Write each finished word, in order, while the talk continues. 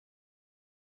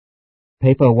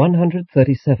Paper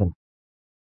 137.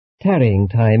 Tarrying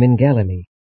Time in Galilee.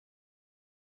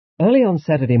 Early on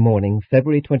Saturday morning,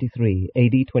 February 23,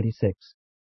 AD 26,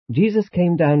 Jesus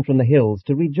came down from the hills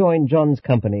to rejoin John's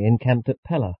company encamped at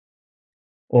Pella.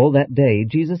 All that day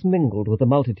Jesus mingled with the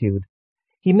multitude.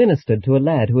 He ministered to a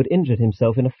lad who had injured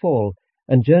himself in a fall,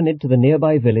 and journeyed to the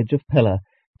nearby village of Pella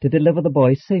to deliver the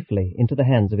boy safely into the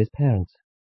hands of his parents.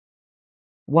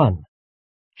 1.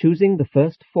 Choosing the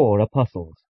first 4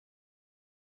 apostles.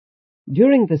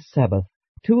 During this Sabbath,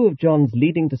 2 of John's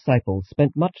leading disciples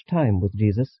spent much time with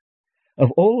Jesus.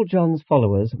 Of all John's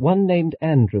followers, one named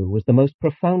Andrew was the most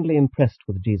profoundly impressed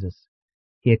with Jesus.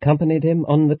 He accompanied him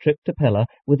on the trip to Pella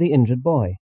with the injured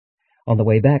boy. On the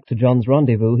way back to John's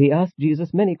rendezvous, he asked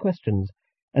Jesus many questions,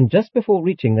 and just before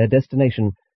reaching their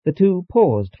destination, the 2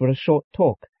 paused for a short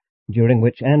talk, during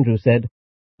which Andrew said,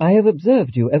 "I have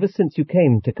observed you ever since you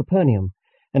came to Capernaum,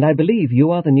 and I believe you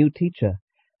are the new teacher.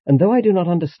 And though I do not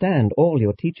understand all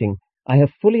your teaching, I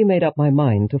have fully made up my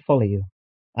mind to follow you.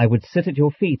 I would sit at your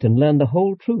feet and learn the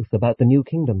whole truth about the new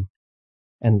kingdom."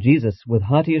 And Jesus, with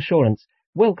hearty assurance,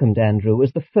 welcomed Andrew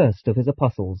as the first of his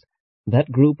apostles,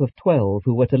 that group of 12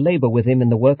 who were to labor with him in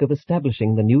the work of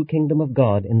establishing the new kingdom of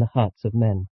God in the hearts of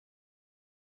men.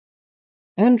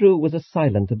 Andrew was a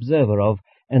silent observer of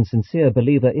and sincere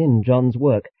believer in John's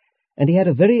work, and he had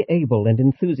a very able and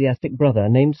enthusiastic brother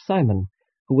named Simon,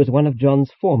 who was one of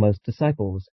John's foremost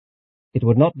disciples. It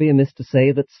would not be amiss to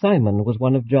say that Simon was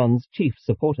one of John's chief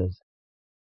supporters.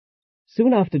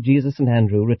 Soon after Jesus and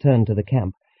Andrew returned to the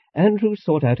camp, Andrew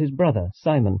sought out his brother,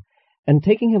 Simon, and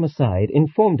taking him aside,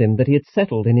 informed him that he had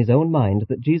settled in his own mind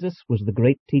that Jesus was the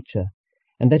great teacher,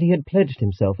 and that he had pledged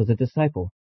himself as a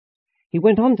disciple. He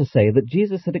went on to say that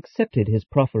Jesus had accepted his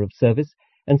proffer of service,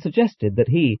 and suggested that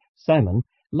he, Simon,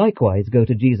 likewise go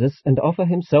to Jesus and offer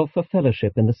himself for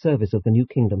fellowship in the service of the new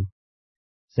kingdom.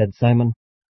 Said Simon,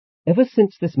 "Ever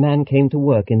since this man came to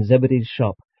work in Zebedee's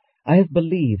shop, I have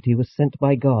believed he was sent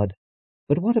by God.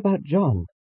 But what about John?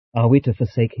 Are we to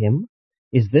forsake him?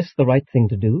 Is this the right thing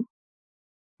to do?"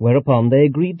 Whereupon they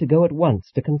agreed to go at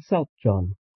once to consult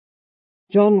John.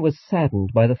 John was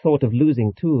saddened by the thought of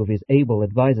losing 2 of his able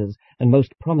advisers and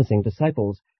most promising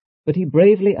disciples, but he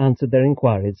bravely answered their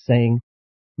inquiries, saying,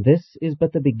 "This is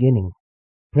but the beginning.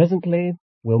 Presently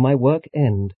will my work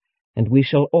end, and we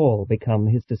shall all become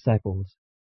his disciples."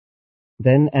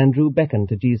 Then Andrew beckoned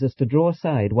to Jesus to draw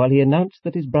aside while he announced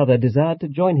that his brother desired to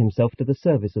join himself to the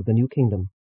service of the new kingdom.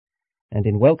 And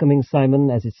in welcoming Simon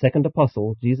as his second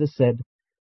apostle, Jesus said,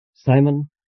 "Simon,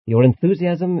 your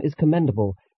enthusiasm is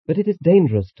commendable, but it is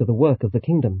dangerous to the work of the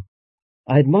kingdom.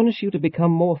 I admonish you to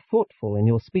become more thoughtful in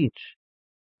your speech.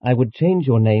 I would change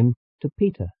your name to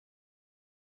Peter."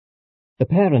 The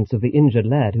parents of the injured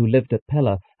lad who lived at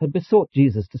Pella had besought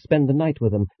Jesus to spend the night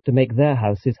with them, to make their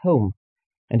house his home,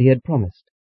 and he had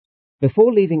promised.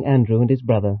 Before leaving Andrew and his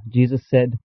brother, Jesus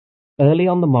said, "Early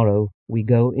on the morrow we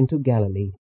go into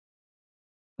Galilee."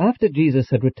 After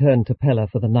Jesus had returned to Pella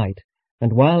for the night,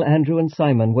 and while Andrew and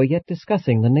Simon were yet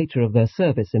discussing the nature of their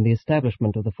service in the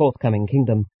establishment of the forthcoming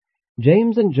kingdom,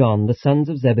 James and John, the sons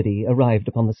of Zebedee, arrived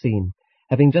upon the scene,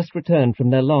 having just returned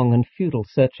from their long and futile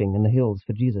searching in the hills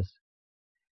for Jesus.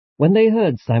 When they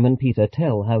heard Simon Peter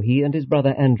tell how he and his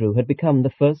brother Andrew had become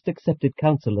the first accepted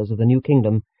counselors of the new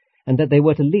kingdom, and that they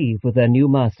were to leave with their new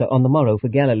master on the morrow for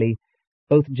Galilee,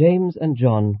 both James and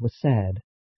John were sad.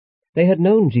 They had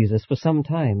known Jesus for some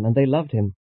time, and they loved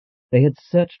him. They had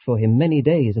searched for him many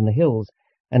days in the hills,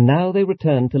 and now they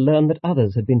returned to learn that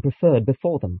others had been preferred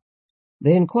before them.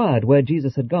 They inquired where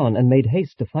Jesus had gone, and made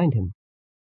haste to find him.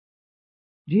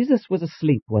 Jesus was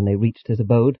asleep when they reached his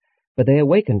abode, but they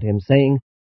awakened him, saying,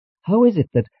 "How is it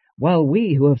that, while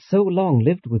we who have so long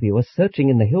lived with you are searching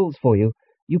in the hills for you,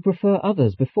 you prefer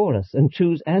others before us, and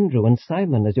choose Andrew and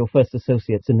Simon as your first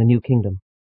associates in the new kingdom?"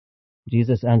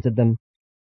 Jesus answered them,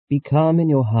 "Be calm in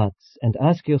your hearts, and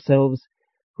ask yourselves,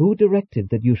 who directed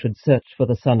that you should search for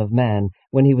the Son of Man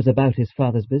when he was about his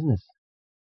Father's business?"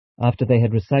 After they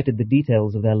had recited the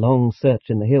details of their long search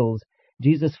in the hills,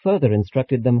 Jesus further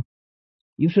instructed them,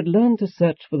 "You should learn to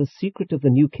search for the secret of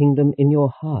the new kingdom in your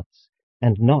hearts,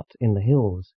 and not in the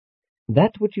hills.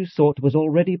 That which you sought was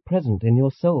already present in your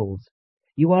souls.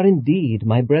 You are indeed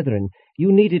my brethren.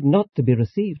 You needed not to be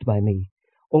received by me.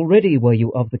 Already were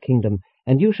you of the kingdom,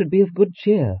 and you should be of good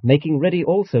cheer, making ready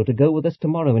also to go with us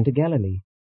tomorrow into Galilee."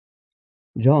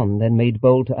 John then made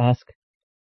bold to ask,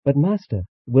 "But Master,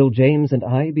 will James and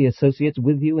I be associates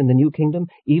with you in the new kingdom,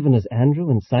 even as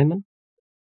Andrew and Simon?"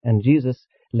 And Jesus,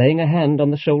 laying a hand on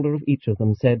the shoulder of each of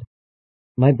them, said,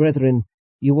 "My brethren,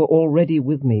 you were already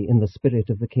with me in the spirit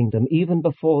of the kingdom, even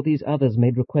before these others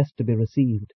made request to be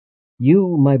received.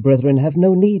 You, my brethren, have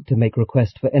no need to make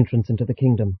request for entrance into the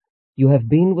kingdom. You have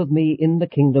been with me in the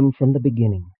kingdom from the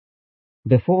beginning.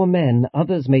 Before men,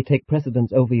 others may take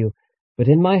precedence over you, but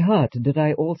in my heart did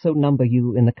I also number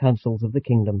you in the councils of the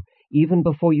kingdom, even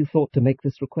before you thought to make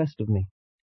this request of me.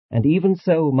 And even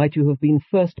so might you have been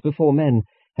first before men,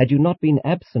 had you not been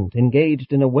absent,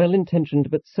 engaged in a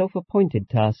well-intentioned but self-appointed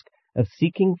task of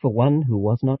seeking for one who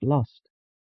was not lost.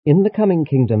 In the coming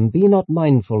kingdom be not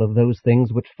mindful of those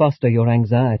things which foster your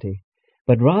anxiety,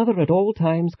 but rather at all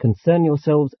times concern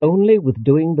yourselves only with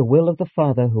doing the will of the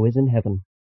Father who is in heaven.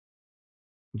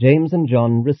 James and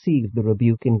John received the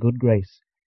rebuke in good grace.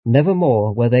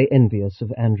 Nevermore were they envious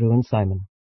of Andrew and Simon.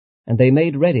 And they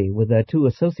made ready with their 2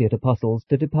 associate apostles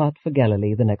to depart for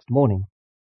Galilee the next morning.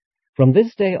 From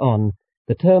this day on,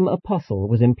 the term apostle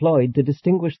was employed to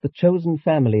distinguish the chosen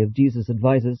family of Jesus'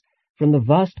 advisers from the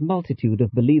vast multitude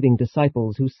of believing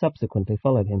disciples who subsequently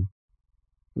followed him.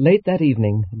 Late that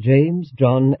evening, James,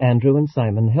 John, Andrew, and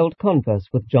Simon held converse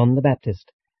with John the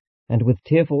Baptist, and with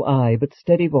tearful eye but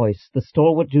steady voice the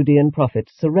stalwart Judean prophet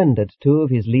surrendered 2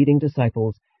 of his leading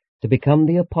disciples to become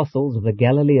the apostles of the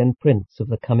Galilean prince of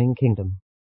the coming kingdom.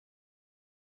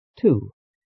 2.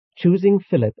 Choosing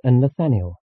Philip and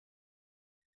Nathanael.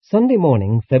 Sunday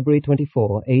morning, February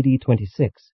 24, A.D.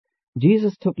 26,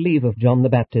 Jesus took leave of John the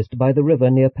Baptist by the river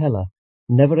near Pella,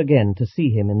 never again to see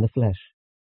him in the flesh.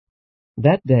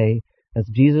 That day, as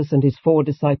Jesus and his 4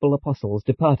 disciple apostles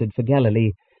departed for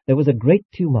Galilee, there was a great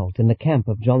tumult in the camp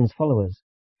of John's followers.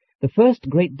 The first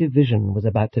great division was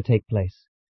about to take place.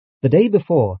 The day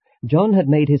before, John had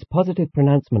made his positive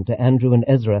pronouncement to Andrew and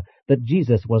Ezra that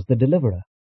Jesus was the deliverer.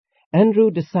 Andrew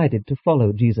decided to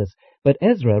follow Jesus, but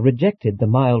Ezra rejected the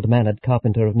mild-mannered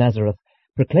carpenter of Nazareth,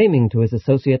 proclaiming to his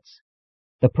associates,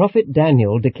 "The prophet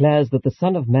Daniel declares that the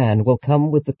Son of Man will come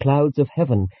with the clouds of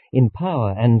heaven in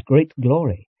power and great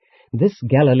glory. This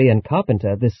Galilean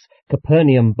carpenter, this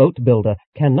Capernaum boat-builder,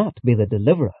 cannot be the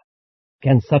deliverer.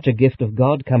 Can such a gift of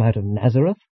God come out of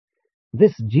Nazareth?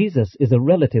 This Jesus is a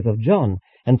relative of John,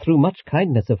 and through much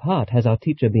kindness of heart has our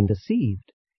teacher been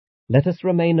deceived. Let us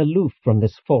remain aloof from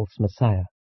this false Messiah."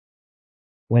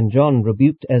 When John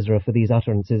rebuked Ezra for these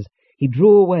utterances, he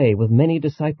drew away with many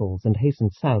disciples and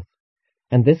hastened south,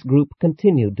 and this group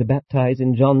continued to baptize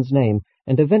in John's name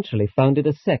and eventually founded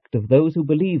a sect of those who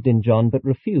believed in John but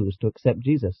refused to accept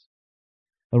Jesus.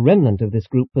 A remnant of this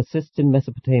group persists in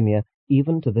Mesopotamia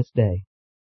even to this day.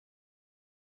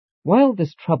 While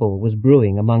this trouble was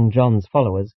brewing among John's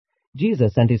followers,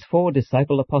 Jesus and his 4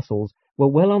 disciple apostles were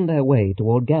well on their way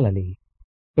toward Galilee.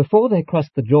 Before they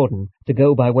crossed the Jordan to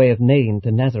go by way of Nain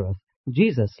to Nazareth,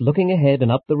 Jesus, looking ahead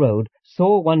and up the road,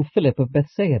 saw one Philip of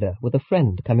Bethsaida with a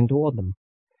friend coming toward them.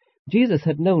 Jesus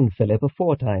had known Philip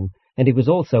aforetime, and he was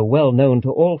also well known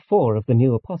to all 4 of the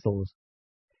new apostles.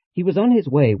 He was on his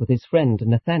way with his friend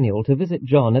Nathanael to visit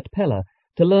John at Pella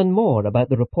to learn more about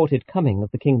the reported coming of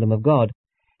the kingdom of God,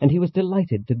 and he was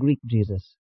delighted to greet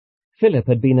Jesus. Philip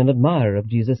had been an admirer of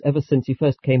Jesus ever since he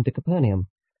first came to Capernaum,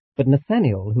 but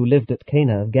Nathanael, who lived at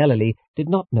Cana of Galilee, did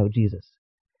not know Jesus.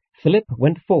 Philip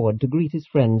went forward to greet his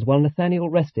friends while Nathanael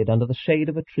rested under the shade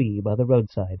of a tree by the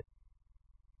roadside.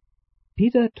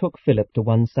 Peter took Philip to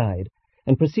one side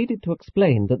and proceeded to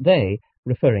explain that they,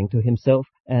 referring to himself,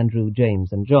 Andrew,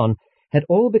 James, and John, had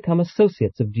all become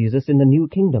associates of Jesus in the new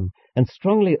kingdom, and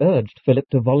strongly urged Philip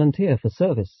to volunteer for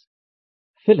service.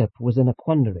 Philip was in a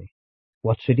quandary.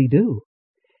 What should he do?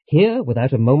 Here,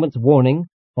 without a moment's warning,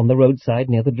 on the roadside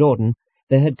near the Jordan,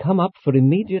 there had come up for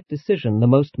immediate decision the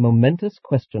most momentous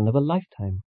question of a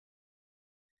lifetime.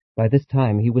 By this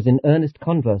time he was in earnest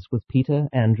converse with Peter,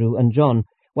 Andrew, and John,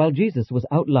 while Jesus was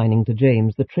outlining to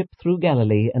James the trip through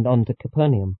Galilee and on to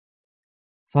Capernaum.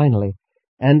 Finally,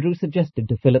 Andrew suggested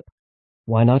to Philip,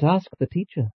 "Why not ask the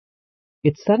teacher?"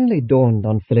 It suddenly dawned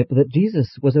on Philip that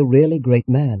Jesus was a really great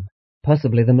man,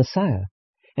 possibly the Messiah,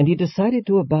 and he decided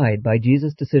to abide by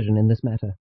Jesus' decision in this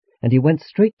matter, and he went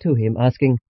straight to him,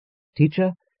 asking,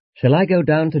 "Teacher, shall I go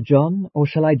down to John, or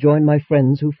shall I join my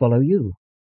friends who follow you?"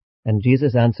 And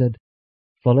Jesus answered,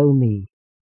 "Follow me."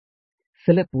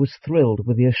 Philip was thrilled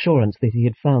with the assurance that he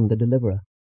had found the deliverer.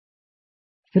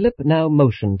 Philip now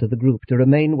motioned to the group to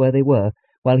remain where they were,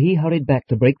 while he hurried back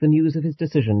to break the news of his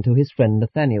decision to his friend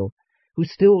Nathanael, who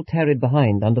still tarried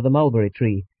behind under the mulberry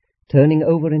tree, turning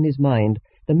over in his mind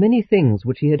the many things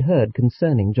which he had heard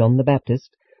concerning John the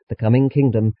Baptist, the coming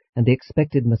kingdom, and the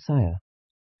expected Messiah.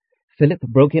 Philip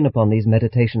broke in upon these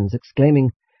meditations, exclaiming,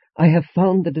 "I have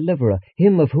found the deliverer,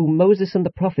 him of whom Moses and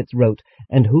the prophets wrote,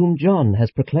 and whom John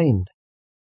has proclaimed."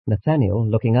 Nathanael,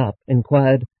 looking up,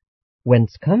 inquired,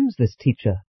 "Whence comes this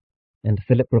teacher?" And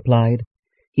Philip replied,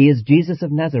 He is Jesus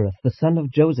of Nazareth, the son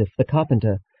of Joseph the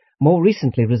carpenter, more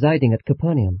recently residing at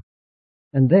Capernaum."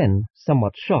 And then,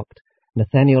 somewhat shocked,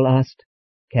 Nathanael asked,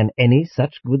 "Can any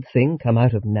such good thing come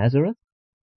out of Nazareth?"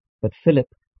 But Philip,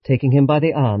 taking him by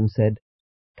the arm, said,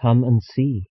 "Come and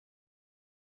see."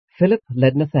 Philip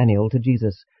led Nathanael to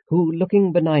Jesus, who,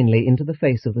 looking benignly into the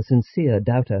face of the sincere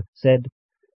doubter, said,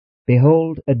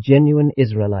 "Behold a genuine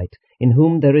Israelite, in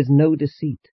whom there is no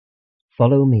deceit.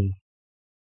 Follow me."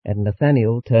 And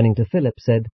Nathanael, turning to Philip,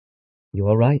 said, "You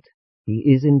are right.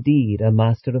 He is indeed a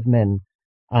master of men.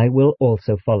 I will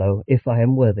also follow, if I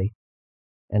am worthy."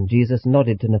 And Jesus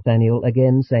nodded to Nathanael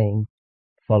again, saying,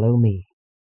 "Follow me."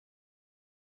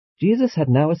 Jesus had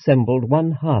now assembled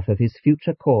one half of his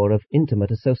future corps of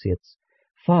intimate associates,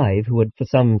 5 who had for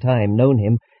some time known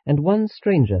him, and 1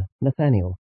 stranger,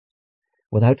 Nathanael.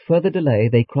 Without further delay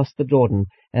they crossed the Jordan,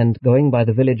 and, going by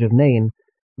the village of Nain,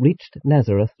 reached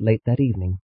Nazareth late that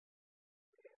evening.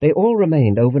 They all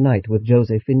remained overnight with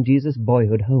Joseph in Jesus'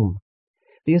 boyhood home.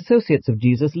 The associates of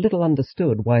Jesus little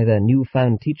understood why their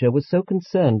new-found teacher was so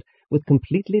concerned with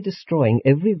completely destroying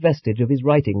every vestige of his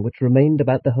writing which remained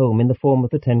about the home in the form of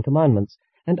the 10 Commandments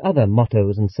and other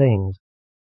mottos and sayings.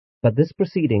 But this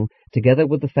proceeding, together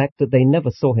with the fact that they never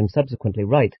saw him subsequently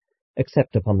write,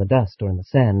 except upon the dust or in the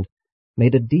sand,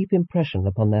 made a deep impression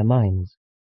upon their minds.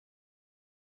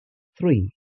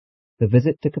 3. The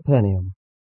visit to Capernaum.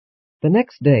 The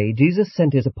next day Jesus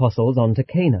sent his apostles on to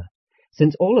Cana,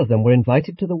 since all of them were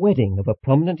invited to the wedding of a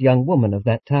prominent young woman of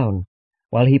that town,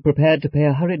 while he prepared to pay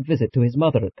a hurried visit to his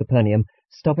mother at Capernaum,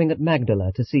 stopping at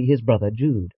Magdala to see his brother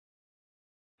Jude.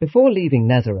 Before leaving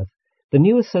Nazareth, the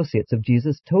new associates of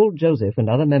Jesus told Joseph and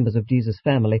other members of Jesus'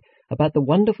 family about the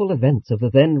wonderful events of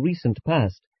the then recent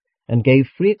past, and gave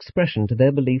free expression to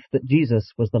their belief that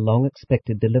Jesus was the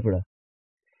long-expected deliverer.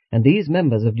 And these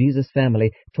members of Jesus'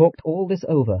 family talked all this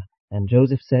over, and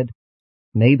Joseph said,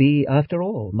 "Maybe, after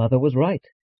all, Mother was right.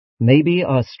 Maybe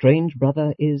our strange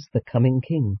brother is the coming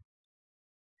king."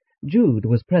 Jude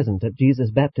was present at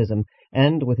Jesus' baptism,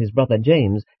 and, with his brother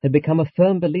James, had become a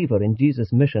firm believer in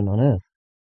Jesus' mission on earth.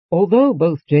 Although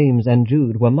both James and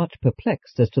Jude were much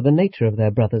perplexed as to the nature of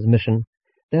their brother's mission,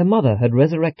 their mother had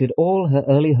resurrected all her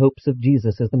early hopes of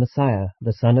Jesus as the Messiah,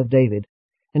 the Son of David,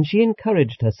 and she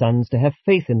encouraged her sons to have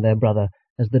faith in their brother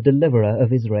as the deliverer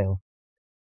of Israel.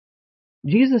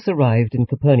 Jesus arrived in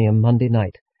Capernaum Monday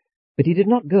night, but he did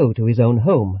not go to his own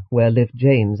home, where lived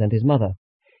James and his mother.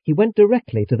 He went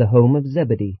directly to the home of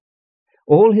Zebedee.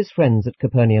 All his friends at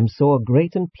Capernaum saw a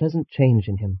great and pleasant change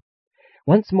in him.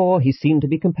 Once more he seemed to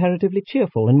be comparatively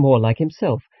cheerful and more like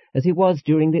himself, as he was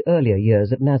during the earlier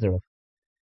years at Nazareth.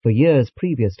 For years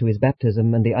previous to his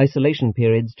baptism and the isolation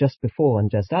periods just before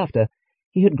and just after,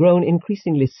 he had grown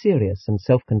increasingly serious and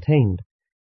self-contained.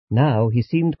 Now he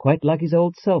seemed quite like his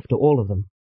old self to all of them.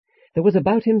 There was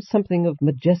about him something of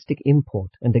majestic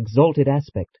import and exalted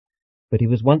aspect, but he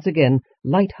was once again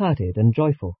light-hearted and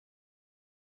joyful.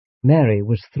 Mary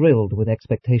was thrilled with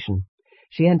expectation.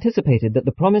 She anticipated that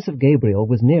the promise of Gabriel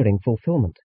was nearing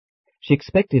fulfillment. She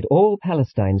expected all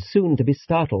Palestine soon to be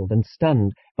startled and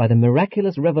stunned by the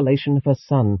miraculous revelation of her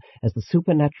son as the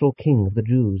supernatural king of the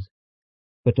Jews.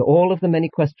 But to all of the many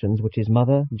questions which his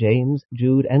mother, James,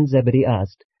 Jude, and Zebedee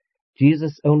asked,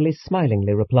 Jesus only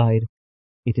smilingly replied,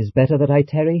 "It is better that I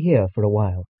tarry here for a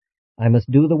while. I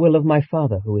must do the will of my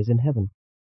Father who is in heaven."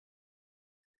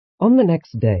 On the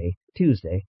next day,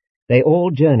 Tuesday, they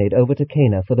all journeyed over to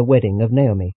Cana for the wedding of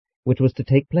Naomi, which was to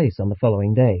take place on the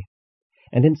following day.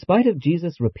 And in spite of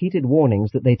Jesus' repeated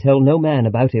warnings that they tell no man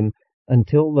about him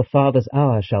until the Father's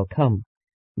hour shall come,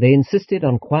 they insisted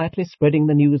on quietly spreading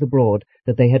the news abroad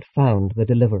that they had found the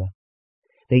deliverer.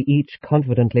 They each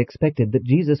confidently expected that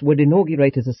Jesus would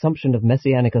inaugurate his assumption of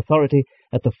messianic authority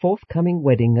at the forthcoming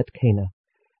wedding at Cana,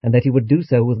 and that he would do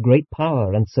so with great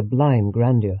power and sublime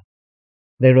grandeur.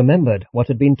 They remembered what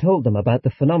had been told them about the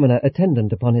phenomena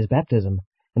attendant upon his baptism,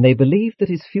 and they believed that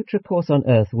his future course on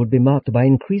earth would be marked by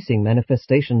increasing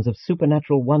manifestations of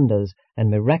supernatural wonders and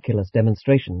miraculous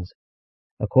demonstrations.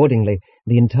 Accordingly,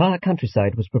 the entire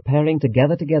countryside was preparing to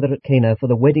gather together at Cana for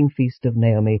the wedding feast of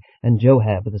Naomi and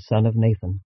Joab the son of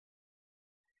Nathan.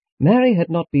 Mary had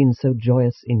not been so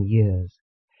joyous in years.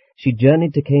 She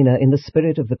journeyed to Cana in the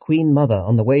spirit of the Queen Mother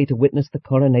on the way to witness the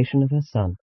coronation of her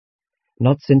son.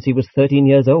 Not since he was 13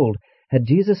 years old had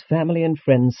Jesus' family and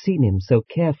friends seen him so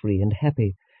carefree and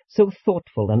happy, so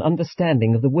thoughtful and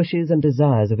understanding of the wishes and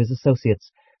desires of his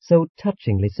associates, so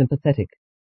touchingly sympathetic.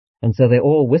 And so they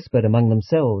all whispered among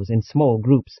themselves in small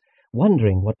groups,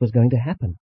 wondering what was going to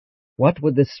happen. What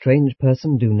would this strange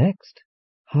person do next?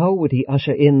 How would he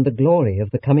usher in the glory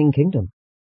of the coming kingdom?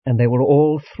 and they were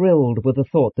all thrilled with the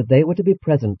thought that they were to be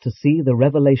present to see the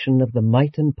revelation of the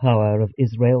might and power of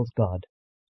Israel's God.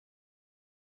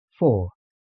 4.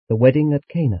 The wedding at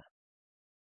Cana.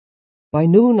 By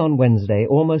noon on Wednesday,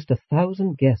 almost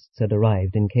 1,000 guests had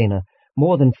arrived in Cana,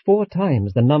 more than 4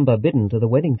 times the number bidden to the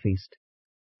wedding feast.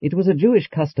 It was a Jewish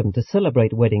custom to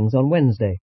celebrate weddings on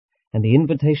Wednesday, and the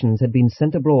invitations had been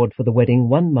sent abroad for the wedding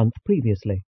 1 month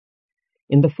previously.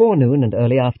 In the forenoon and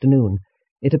early afternoon,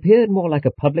 it appeared more like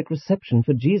a public reception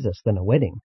for Jesus than a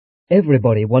wedding.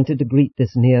 Everybody wanted to greet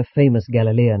this near-famous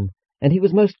Galilean, and he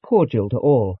was most cordial to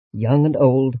all, young and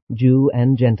old, Jew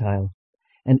and Gentile.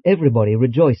 And everybody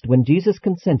rejoiced when Jesus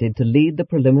consented to lead the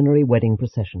preliminary wedding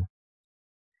procession.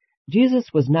 Jesus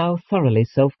was now thoroughly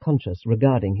self-conscious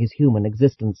regarding his human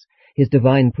existence, his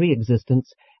divine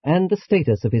pre-existence, and the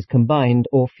status of his combined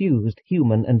or fused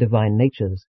human and divine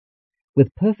natures.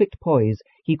 With perfect poise,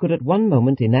 he could at one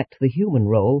moment enact the human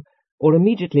role, or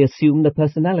immediately assume the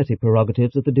personality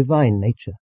prerogatives of the divine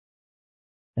nature.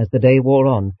 As the day wore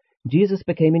on, Jesus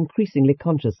became increasingly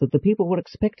conscious that the people were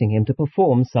expecting him to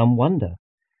perform some wonder.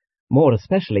 More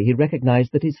especially, he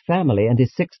recognized that his family and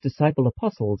his 6 disciple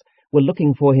apostles were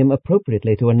looking for him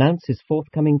appropriately to announce his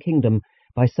forthcoming kingdom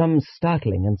by some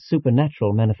startling and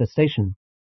supernatural manifestation.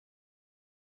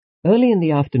 Early in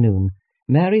the afternoon,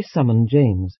 Mary summoned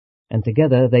James, and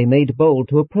together they made bold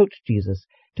to approach Jesus,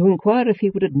 to inquire if he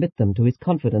would admit them to his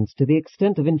confidence to the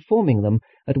extent of informing them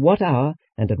at what hour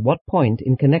and at what point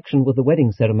in connection with the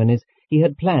wedding ceremonies he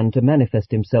had planned to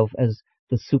manifest himself as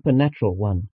the supernatural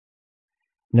one.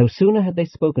 No sooner had they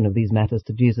spoken of these matters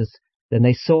to Jesus than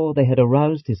they saw they had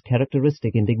aroused his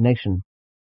characteristic indignation.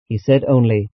 He said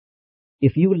only,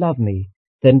 "If you love me,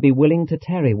 then be willing to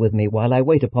tarry with me while I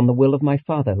wait upon the will of my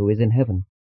Father who is in heaven."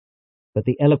 But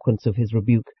the eloquence of his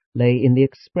rebuke lay in the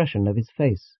expression of his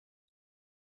face.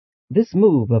 This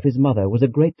move of his mother was a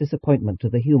great disappointment to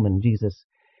the human Jesus,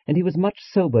 and he was much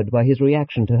sobered by his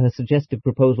reaction to her suggestive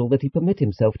proposal that he permit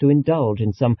himself to indulge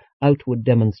in some outward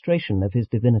demonstration of his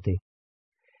divinity.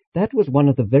 That was one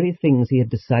of the very things he had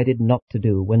decided not to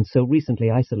do when so recently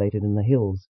isolated in the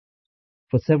hills.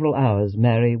 For several hours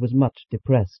Mary was much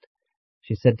depressed.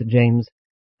 She said to James,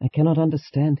 "I cannot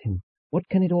understand him. What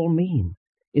can it all mean?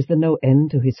 Is there no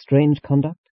end to his strange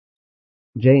conduct?"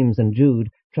 James and Jude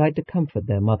tried to comfort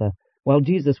their mother, while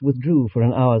Jesus withdrew for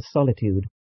an hour's solitude.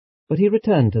 But he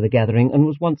returned to the gathering and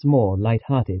was once more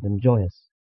light-hearted and joyous.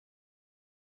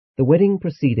 The wedding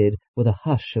proceeded with a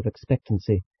hush of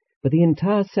expectancy, but the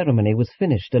entire ceremony was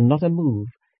finished, and not a move,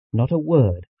 not a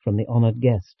word from the honored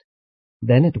guest.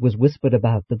 Then it was whispered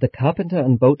about that the carpenter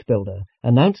and boat-builder,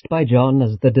 announced by John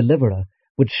as the deliverer,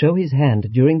 would show his hand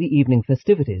during the evening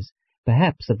festivities,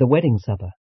 perhaps at the wedding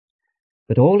supper.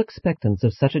 But all expectance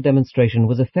of such a demonstration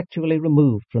was effectually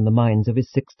removed from the minds of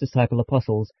his 6 disciple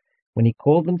apostles, when he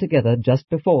called them together just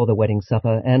before the wedding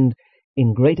supper, and,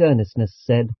 in great earnestness,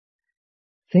 said,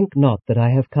 "Think not that I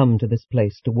have come to this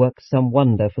place to work some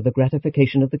wonder for the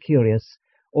gratification of the curious,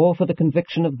 or for the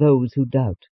conviction of those who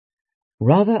doubt.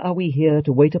 Rather are we here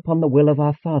to wait upon the will of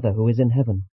our Father who is in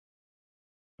heaven."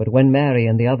 But when Mary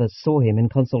and the others saw him in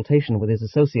consultation with his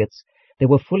associates, they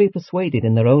were fully persuaded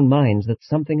in their own minds that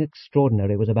something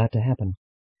extraordinary was about to happen,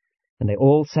 and they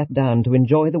all sat down to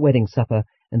enjoy the wedding supper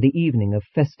and the evening of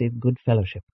festive good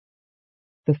fellowship.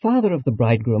 The father of the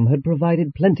bridegroom had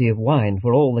provided plenty of wine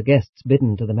for all the guests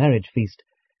bidden to the marriage feast,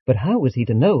 but how was he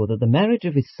to know that the marriage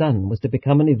of his son was to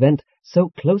become an event so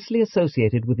closely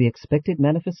associated with the expected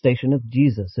manifestation of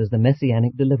Jesus as the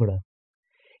Messianic deliverer?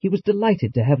 He was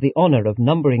delighted to have the honor of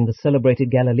numbering the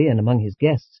celebrated Galilean among his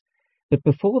guests, but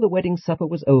before the wedding supper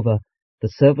was over, the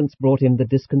servants brought him the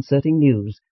disconcerting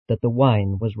news that the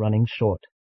wine was running short.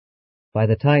 By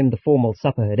the time the formal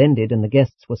supper had ended and the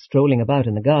guests were strolling about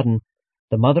in the garden,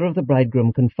 the mother of the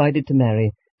bridegroom confided to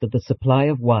Mary that the supply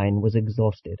of wine was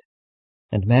exhausted.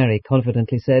 And Mary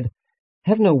confidently said,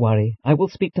 "Have no worry, I will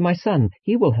speak to my son,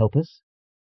 he will help us."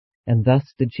 And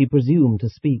thus did she presume to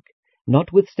speak,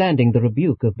 notwithstanding the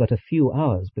rebuke of but a few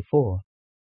hours before.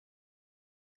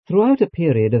 Throughout a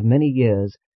period of many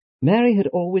years, Mary had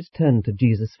always turned to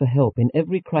Jesus for help in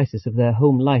every crisis of their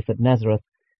home life at Nazareth,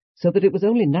 so that it was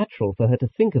only natural for her to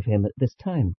think of him at this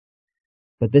time.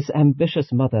 But this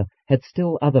ambitious mother had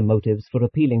still other motives for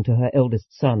appealing to her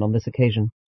eldest son on this occasion.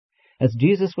 As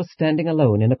Jesus was standing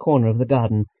alone in a corner of the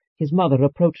garden, his mother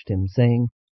approached him, saying,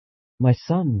 "My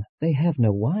son, they have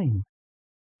no wine."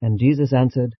 And Jesus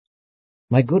answered,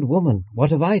 "My good woman,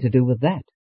 what have I to do with that?"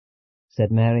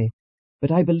 Said Mary, "But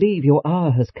I believe your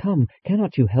hour has come.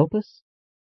 Cannot you help us?"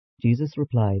 Jesus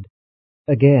replied,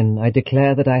 "Again I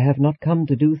declare that I have not come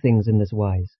to do things in this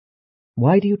wise.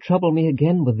 Why do you trouble me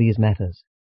again with these matters?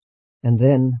 And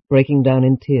then, breaking down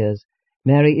in tears,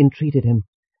 Mary entreated him,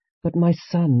 "But my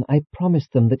son, I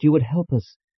promised them that you would help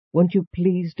us. Won't you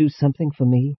please do something for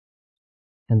me?"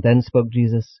 And then spoke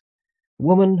Jesus,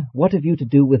 "Woman, what have you to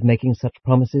do with making such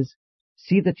promises?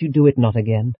 See that you do it not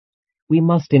again. We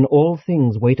must in all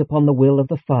things wait upon the will of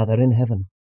the Father in heaven."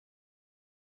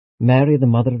 Mary, the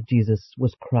mother of Jesus,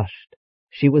 was crushed.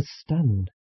 She was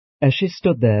stunned. As she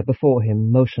stood there before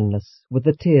him, motionless, with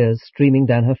the tears streaming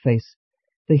down her face,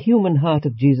 the human heart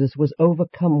of Jesus was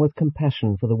overcome with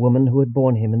compassion for the woman who had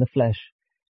borne him in the flesh,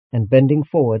 and bending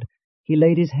forward, he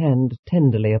laid his hand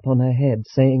tenderly upon her head,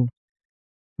 saying,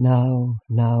 Now,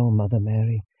 Mother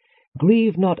Mary,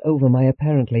 grieve not over my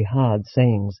apparently hard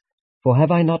sayings, for have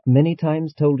I not many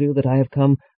times told you that I have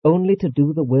come only to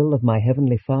do the will of my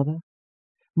heavenly Father?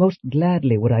 Most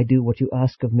gladly would I do what you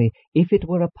ask of me, if it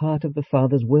were a part of the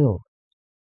Father's will."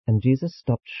 And Jesus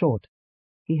stopped short.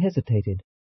 He hesitated.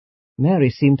 Mary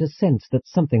seemed to sense that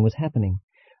something was happening.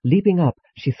 Leaping up,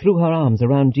 she threw her arms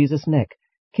around Jesus' neck,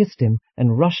 kissed him,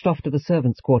 and rushed off to the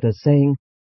servants' quarters, saying,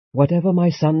 "Whatever my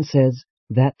son says,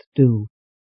 that do."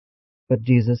 But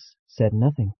Jesus said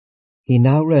nothing. He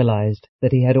now realized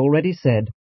that he had already said,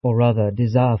 or rather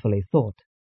desirefully thought,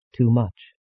 too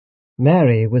much.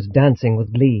 Mary was dancing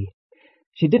with glee.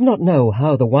 She did not know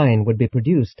how the wine would be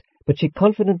produced, but she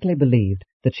confidently believed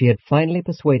that she had finally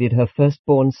persuaded her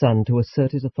firstborn son to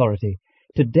assert his authority,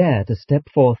 to dare to step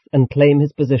forth and claim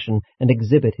his position and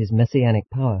exhibit his messianic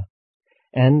power.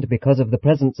 And because of the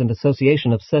presence and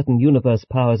association of certain universe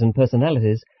powers and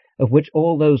personalities, of which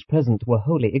all those present were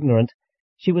wholly ignorant,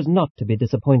 she was not to be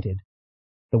disappointed.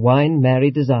 The wine Mary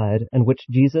desired, and which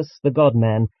Jesus, the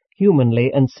God-man,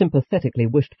 humanly and sympathetically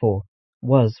wished for,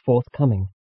 was forthcoming.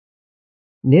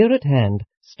 Near at hand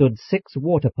stood 6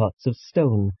 water-pots of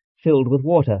stone, filled with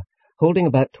water, holding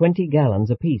about 20 gallons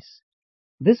apiece.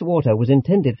 This water was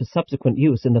intended for subsequent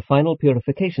use in the final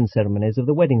purification ceremonies of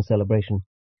the wedding celebration.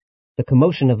 The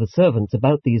commotion of the servants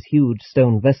about these huge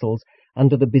stone vessels,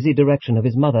 under the busy direction of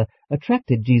his mother,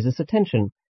 attracted Jesus'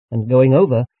 attention, and going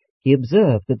over, he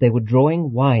observed that they were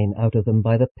drawing wine out of them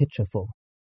by the pitcherful.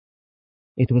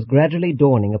 It was gradually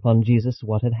dawning upon Jesus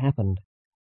what had happened.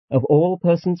 Of all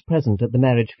persons present at the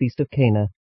marriage feast of Cana,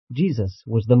 Jesus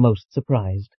was the most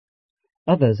surprised.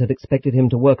 Others had expected him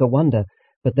to work a wonder,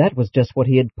 but that was just what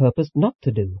he had purposed not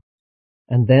to do.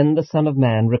 And then the Son of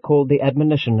Man recalled the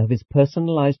admonition of his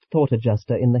personalized thought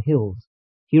adjuster in the hills.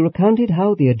 He recounted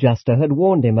how the adjuster had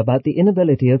warned him about the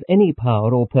inability of any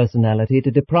power or personality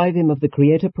to deprive him of the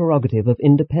creator prerogative of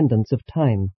independence of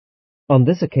time. On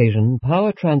this occasion,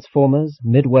 power transformers,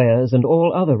 midwayers, and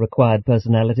all other required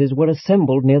personalities were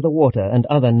assembled near the water and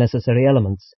other necessary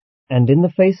elements, and in the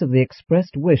face of the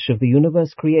expressed wish of the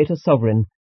universe creator sovereign,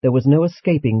 there was no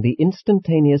escaping the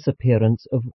instantaneous appearance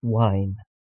of wine.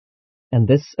 And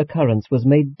this occurrence was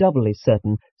made doubly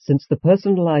certain, since the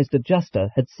personalized adjuster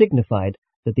had signified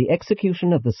that the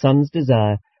execution of the Son's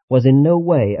desire was in no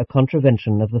way a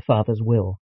contravention of the Father's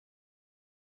will.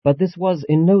 But this was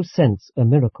in no sense a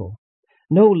miracle.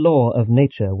 No law of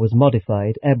nature was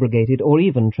modified, abrogated, or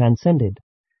even transcended.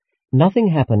 Nothing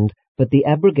happened but the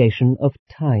abrogation of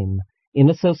time, in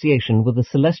association with the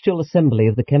celestial assembly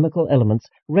of the chemical elements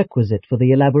requisite for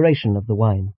the elaboration of the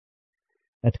wine.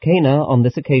 At Cana, on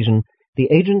this occasion, the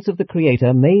agents of the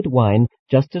Creator made wine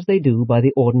just as they do by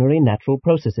the ordinary natural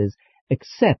processes,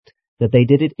 except that they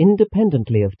did it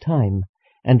independently of time,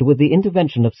 and with the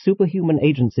intervention of superhuman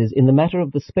agencies in the matter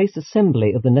of the space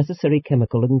assembly of the necessary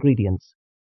chemical ingredients.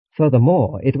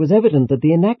 Furthermore, it was evident that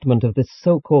the enactment of this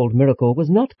so-called miracle was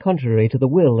not contrary to the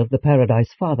will of the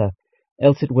Paradise Father,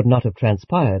 else it would not have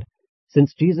transpired,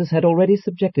 since Jesus had already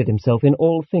subjected himself in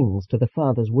all things to the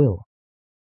Father's will.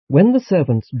 When the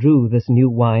servants drew this new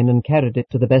wine and carried it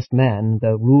to the best man,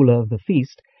 the ruler of the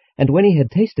feast, and when he had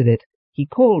tasted it, he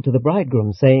called to the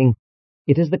bridegroom, saying,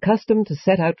 "It is the custom to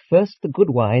set out first the good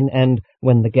wine, and,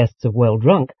 when the guests have well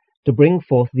drunk, to bring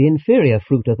forth the inferior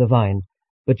fruit of the vine,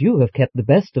 but you have kept the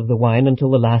best of the wine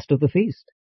until the last of the feast."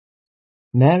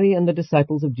 Mary and the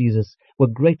disciples of Jesus were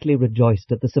greatly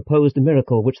rejoiced at the supposed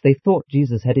miracle which they thought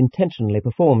Jesus had intentionally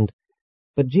performed,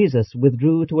 but Jesus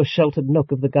withdrew to a sheltered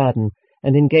nook of the garden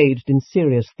and engaged in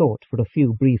serious thought for a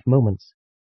few brief moments.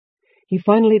 He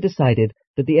finally decided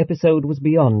that the episode was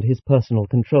beyond his personal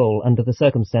control under the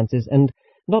circumstances, and,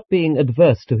 not being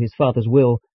adverse to his Father's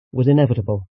will, was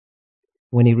inevitable.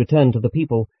 When he returned to the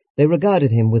people, they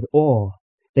regarded him with awe.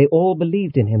 They all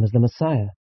believed in him as the Messiah.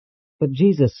 But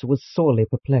Jesus was sorely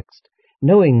perplexed,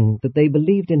 knowing that they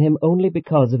believed in him only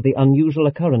because of the unusual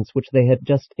occurrence which they had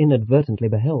just inadvertently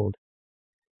beheld.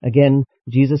 Again,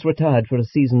 Jesus retired for a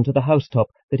season to the housetop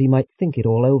that he might think it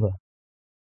all over.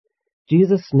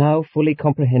 Jesus now fully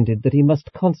comprehended that he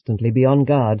must constantly be on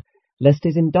guard, lest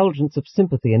his indulgence of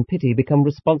sympathy and pity become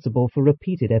responsible for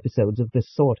repeated episodes of this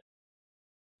sort.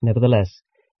 Nevertheless,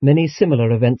 many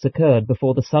similar events occurred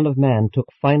before the Son of Man took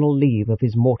final leave of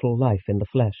his mortal life in the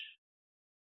flesh.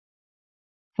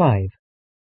 5.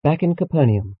 Back in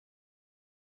Capernaum.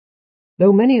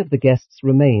 Though many of the guests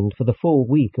remained for the full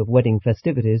week of wedding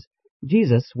festivities,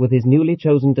 Jesus, with his newly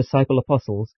chosen disciple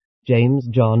apostles, James,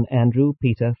 John, Andrew,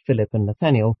 Peter, Philip, and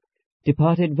Nathanael,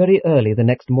 departed very early the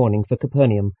next morning for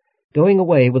Capernaum, going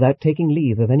away without taking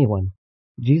leave of anyone.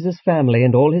 Jesus' family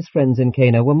and all his friends in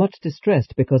Cana were much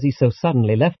distressed because he so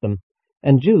suddenly left them,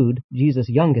 and Jude, Jesus'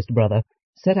 youngest brother,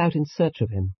 set out in search of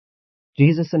him.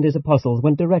 Jesus and his apostles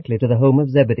went directly to the home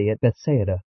of Zebedee at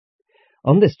Bethsaida.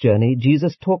 On this journey,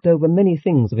 Jesus talked over many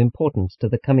things of importance to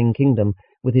the coming kingdom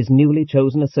with his newly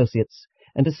chosen associates,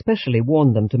 and especially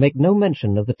warned them to make no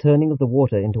mention of the turning of the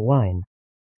water into wine.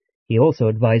 He also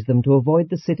advised them to avoid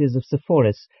the cities of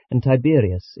Sepphoris and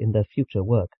Tiberias in their future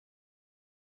work.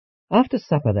 After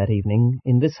supper that evening,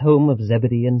 in this home of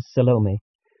Zebedee and Salome,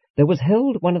 there was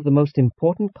held one of the most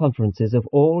important conferences of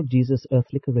all Jesus'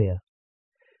 earthly career.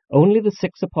 Only the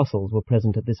 6 apostles were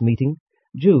present at this meeting.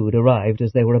 Jude arrived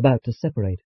as they were about to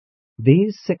separate.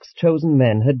 These 6 chosen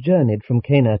men had journeyed from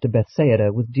Cana to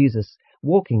Bethsaida with Jesus,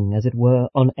 walking, as it were,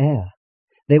 on air.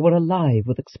 They were alive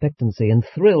with expectancy and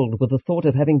thrilled with the thought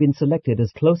of having been selected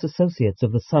as close associates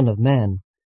of the Son of Man.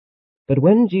 But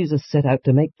when Jesus set out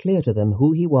to make clear to them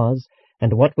who he was,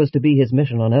 and what was to be his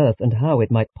mission on earth, and how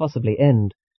it might possibly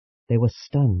end, they were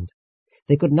stunned.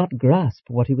 They could not grasp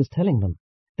what he was telling them.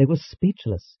 They were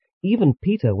speechless. Even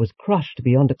Peter was crushed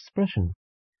beyond expression.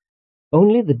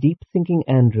 Only the deep-thinking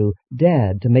Andrew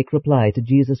dared to make reply to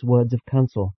Jesus' words of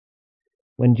counsel.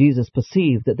 When Jesus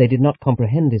perceived that they did not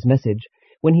comprehend his message,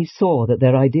 when he saw that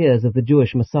their ideas of the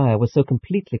Jewish Messiah were so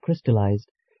completely crystallized,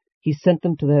 he sent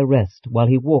them to their rest while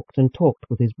he walked and talked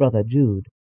with his brother Jude.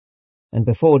 And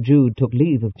before Jude took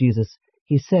leave of Jesus,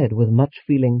 he said with much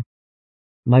feeling,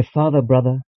 "My father,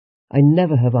 brother, I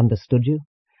never have understood you.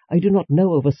 I do not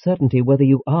know of a certainty whether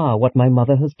you are what my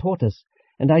mother has taught us,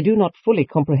 and I do not fully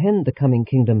comprehend the coming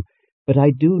kingdom, but I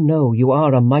do know you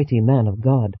are a mighty man of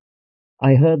God.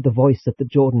 I heard the voice at the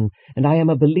Jordan, and I am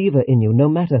a believer in you, no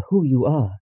matter who you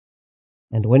are."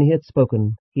 And when he had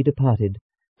spoken, he departed,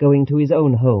 going to his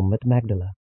own home at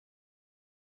Magdala.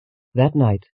 That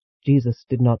night Jesus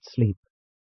did not sleep.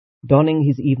 Donning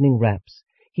his evening wraps,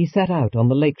 he sat out on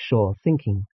the lake shore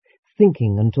thinking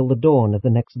until the dawn of the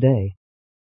next day.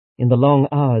 In the long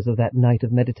hours of that night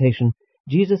of meditation,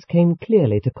 Jesus came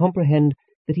clearly to comprehend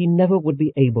that he never would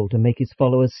be able to make his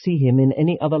followers see him in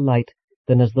any other light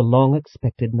than as the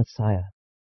long-expected Messiah.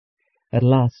 At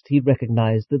last he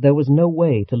recognized that there was no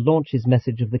way to launch his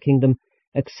message of the kingdom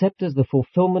except as the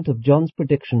fulfillment of John's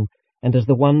prediction and as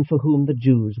the one for whom the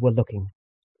Jews were looking.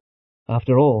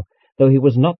 After all, though he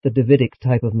was not the Davidic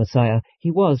type of Messiah, he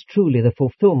was truly the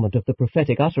fulfillment of the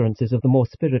prophetic utterances of the more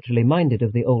spiritually minded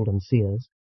of the olden seers.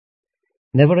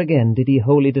 Never again did he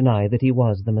wholly deny that he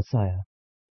was the Messiah.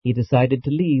 He decided to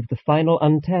leave the final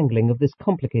untangling of this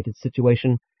complicated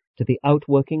situation to the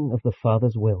outworking of the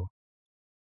Father's will.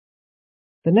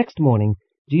 The next morning,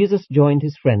 Jesus joined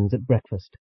his friends at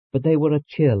breakfast, but they were a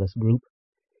cheerless group.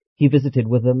 He visited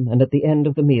with them, and at the end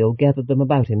of the meal gathered them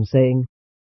about him, saying,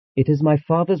 "It is my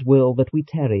Father's will that we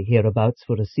tarry hereabouts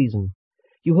for a season.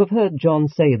 You have heard John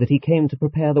say that he came to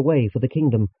prepare the way for the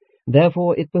kingdom.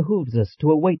 Therefore it behooves us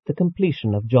to await the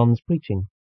completion of John's preaching.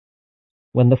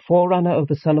 When the forerunner of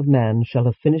the Son of Man shall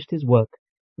have finished his work,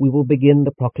 we will begin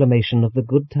the proclamation of the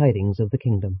good tidings of the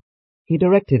kingdom." He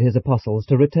directed his apostles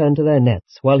to return to their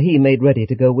nets, while he made ready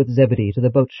to go with Zebedee to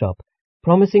the boat shop,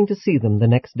 promising to see them the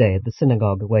next day at the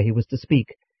synagogue where he was to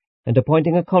speak, and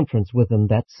appointing a conference with them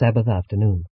that Sabbath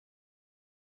afternoon.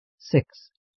 6.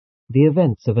 The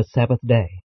events of a Sabbath day.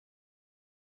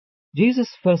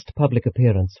 Jesus' first public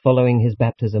appearance following his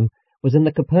baptism was in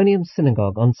the Capernaum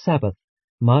synagogue on Sabbath,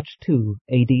 March 2,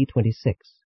 A.D.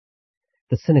 26.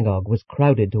 The synagogue was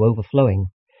crowded to overflowing.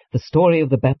 The story of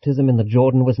the baptism in the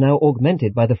Jordan was now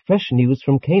augmented by the fresh news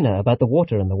from Cana about the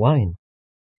water and the wine.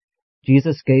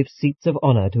 Jesus gave seats of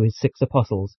honor to his 6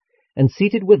 apostles, and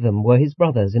seated with them were his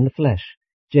brothers in the flesh,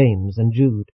 James and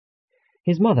Jude.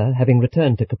 His mother, having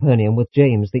returned to Capernaum with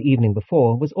James the evening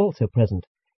before, was also present,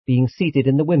 being seated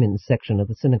in the women's section of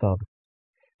the synagogue.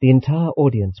 The entire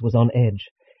audience was on edge.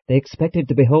 They expected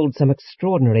to behold some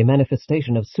extraordinary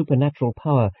manifestation of supernatural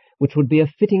power, which would be a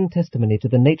fitting testimony to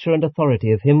the nature and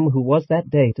authority of him who was that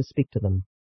day to speak to them.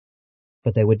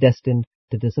 But they were destined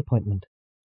to disappointment.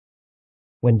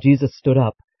 When Jesus stood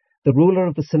up, the ruler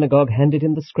of the synagogue handed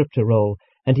him the scripture roll,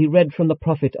 and he read from the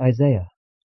prophet Isaiah.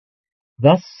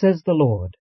 Thus says the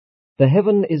Lord, The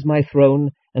heaven is my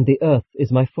throne, and the earth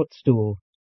is my footstool.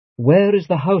 Where is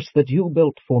the house that you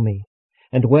built for me?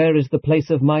 And where is the place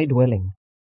of my dwelling?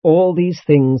 All these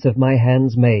things have my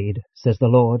hands made, says the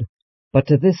Lord. But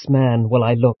to this man will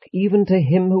I look, even to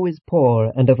him who is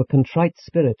poor and of a contrite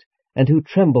spirit, and who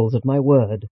trembles at my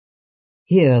word.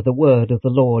 Hear the word of the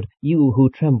Lord, you who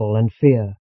tremble and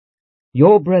fear.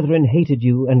 Your brethren hated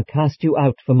you and cast you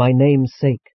out for my name's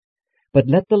sake. But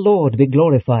let the Lord be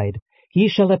glorified. He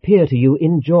shall appear to you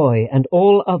in joy, and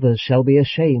all others shall be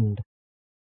ashamed.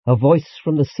 A voice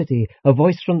from the city, a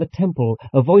voice from the temple,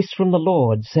 a voice from the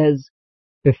Lord says,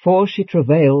 Before she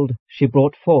travailed, she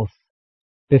brought forth.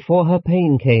 Before her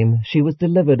pain came, she was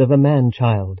delivered of a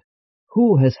man-child.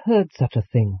 Who has heard such a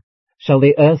thing? Shall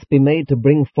the earth be made to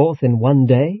bring forth in one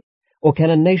day? Or can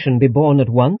a nation be born at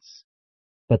once?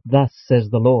 But thus says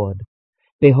the Lord,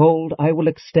 Behold, I will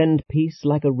extend peace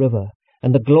like a river,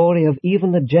 and the glory of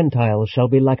even the Gentiles shall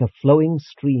be like a flowing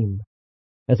stream.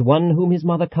 As one whom his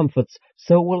mother comforts,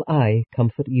 so will I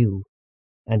comfort you.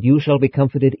 And you shall be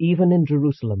comforted even in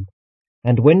Jerusalem.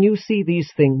 And when you see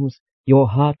these things, your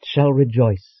heart shall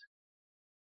rejoice.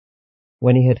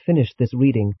 When he had finished this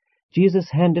reading, Jesus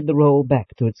handed the roll back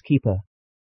to its keeper.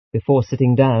 Before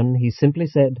sitting down, he simply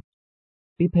said,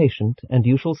 Be patient, and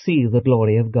you shall see the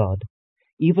glory of God.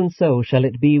 Even so shall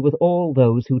it be with all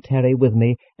those who tarry with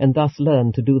me, and thus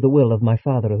learn to do the will of my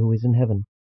Father who is in heaven.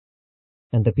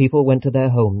 And the people went to their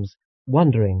homes,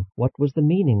 wondering what was the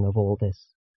meaning of all this.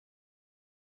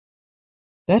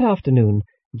 That afternoon,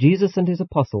 Jesus and his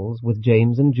apostles, with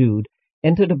James and Jude,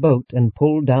 entered a boat and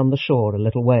pulled down the shore a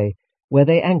little way, where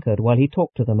they anchored while he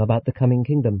talked to them about the coming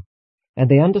kingdom, and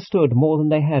they understood more than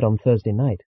they had on Thursday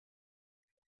night.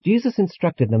 Jesus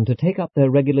instructed them to take up their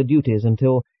regular duties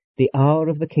until the hour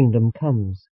of the kingdom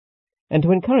comes, and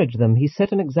to encourage them he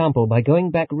set an example by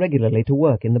going back regularly to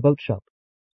work in the boat shop.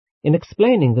 In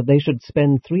explaining that they should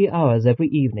spend 3 hours every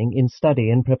evening in study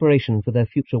and preparation for their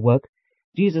future work,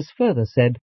 Jesus further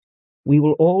said, We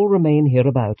will all remain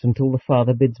hereabout until the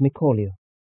Father bids me call you.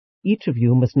 Each of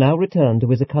you must now return to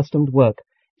his accustomed work,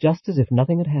 just as if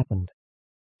nothing had happened.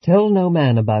 Tell no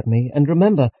man about me, and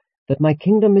remember that my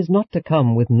kingdom is not to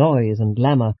come with noise and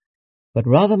clamour, but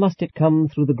rather must it come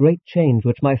through the great change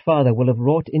which my Father will have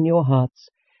wrought in your hearts,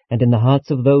 and in the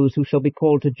hearts of those who shall be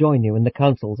called to join you in the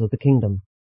councils of the kingdom.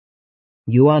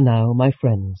 You are now my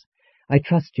friends. I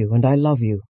trust you and I love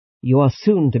you. You are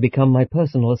soon to become my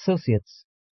personal associates.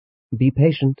 Be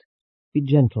patient, be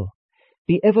gentle,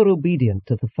 be ever obedient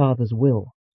to the Father's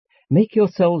will. Make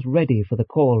yourselves ready for the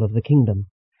call of the kingdom.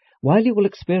 While you will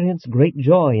experience great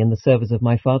joy in the service of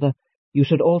my Father, you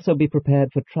should also be prepared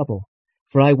for trouble,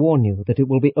 for I warn you that it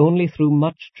will be only through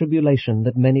much tribulation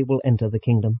that many will enter the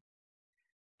kingdom.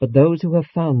 But those who have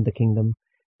found the kingdom,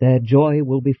 their joy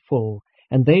will be full,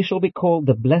 and they shall be called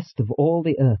the blessed of all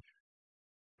the earth.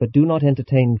 But do not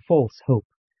entertain false hope.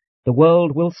 The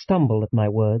world will stumble at my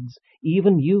words.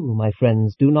 Even you, my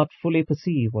friends, do not fully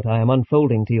perceive what I am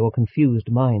unfolding to your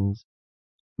confused minds.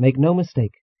 Make no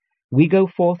mistake. We go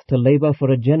forth to labor for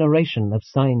a generation of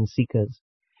sign-seekers.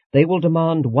 They will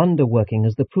demand wonder-working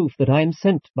as the proof that I am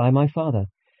sent by my Father,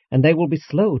 and they will be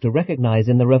slow to recognize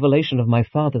in the revelation of my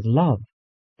Father's love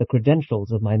the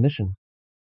credentials of my mission.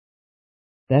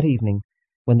 That evening,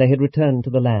 when they had returned to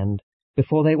the land,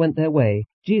 before they went their way,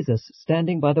 Jesus,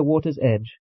 standing by the water's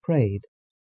edge, prayed,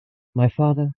 My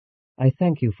Father, I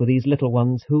thank you for these little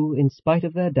ones who, in spite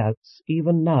of their doubts,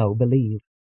 even now believe.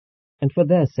 And for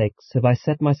their sakes have I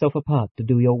set myself apart to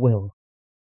do your will.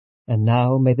 And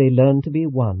now may they learn to be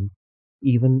one,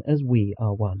 even as we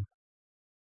are one.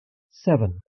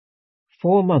 7.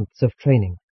 4 months of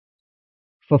training.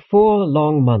 For 4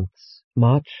 long months,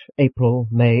 March, April,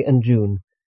 May, and June,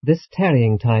 this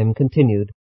tarrying time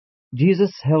continued.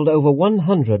 Jesus held over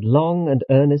 100 long and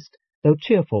earnest, though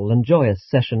cheerful and joyous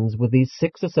sessions with these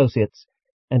 6 associates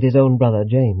and his own brother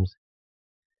James.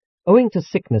 Owing to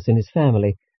sickness in his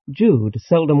family, Jude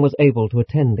seldom was able to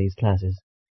attend these classes.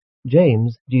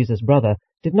 James, Jesus' brother,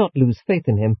 did not lose faith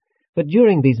in him, but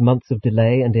during these months of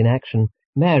delay and inaction,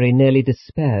 Mary nearly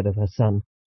despaired of her son.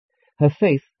 Her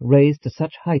faith, raised to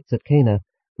such heights at Cana,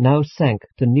 now sank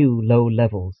to new low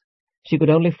levels. She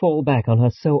could only fall back on her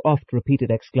so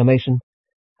oft-repeated exclamation,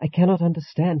 I cannot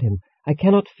understand him. I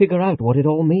cannot figure out what it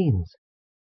all means.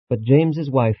 But James's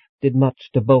wife did much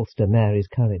to bolster Mary's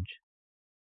courage.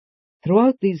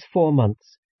 Throughout these 4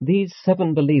 months, these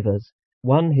 7 believers,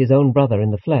 one his own brother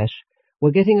in the flesh, were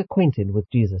getting acquainted with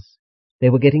Jesus. They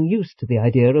were getting used to the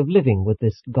idea of living with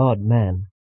this God-man.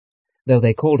 Though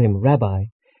they called him Rabbi,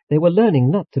 they were learning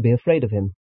not to be afraid of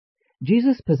him.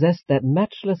 Jesus possessed that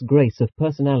matchless grace of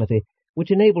personality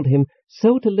which enabled him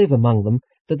so to live among them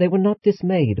that they were not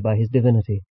dismayed by his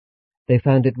divinity. They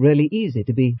found it really easy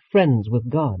to be friends with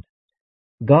God,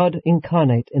 God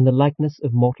incarnate in the likeness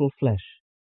of mortal flesh.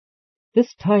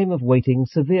 This time of waiting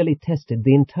severely tested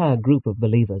the entire group of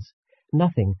believers.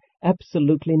 Nothing,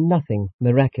 absolutely nothing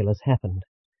miraculous happened.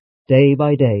 Day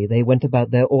by day they went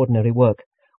about their ordinary work,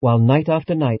 while night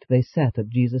after night they sat at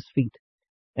Jesus' feet,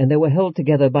 and they were held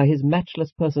together by his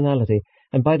matchless personality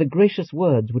and by the gracious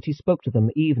words which he spoke to them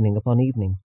evening upon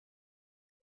evening.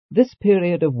 This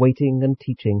period of waiting and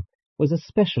teaching was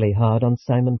especially hard on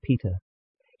Simon Peter.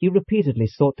 He repeatedly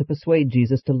sought to persuade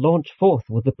Jesus to launch forth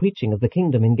with the preaching of the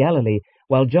kingdom in Galilee,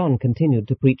 while John continued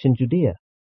to preach in Judea.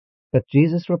 But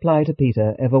Jesus' reply to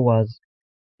Peter ever was,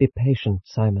 "Be patient,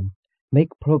 Simon. Make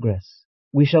progress.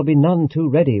 We shall be none too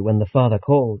ready when the Father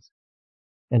calls."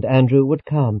 And Andrew would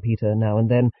calm Peter now and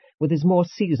then with his more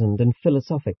seasoned and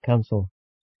philosophic counsel.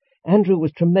 Andrew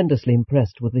was tremendously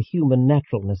impressed with the human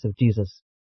naturalness of Jesus.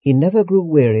 He never grew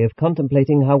weary of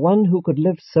contemplating how one who could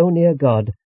live so near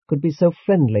God could be so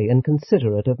friendly and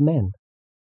considerate of men.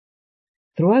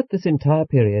 Throughout this entire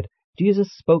period,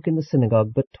 Jesus spoke in the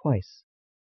synagogue but twice.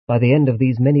 By the end of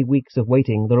these many weeks of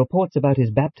waiting, the reports about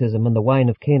his baptism and the wine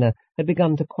of Cana had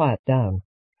begun to quiet down,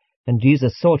 and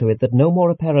Jesus saw to it that no more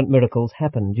apparent miracles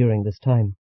happened during this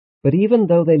time. But even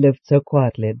though they lived so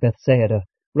quietly at Bethsaida,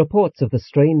 reports of the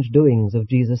strange doings of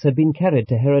Jesus had been carried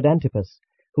to Herod Antipas,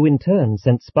 who in turn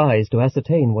sent spies to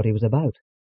ascertain what he was about.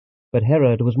 But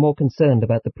Herod was more concerned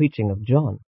about the preaching of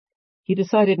John. He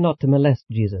decided not to molest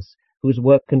Jesus, whose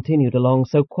work continued along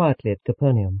so quietly at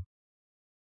Capernaum.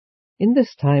 In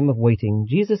this time of waiting,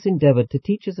 Jesus endeavored to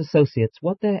teach his associates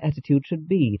what their attitude should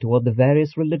be toward the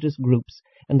various religious groups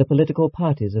and the political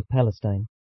parties of Palestine.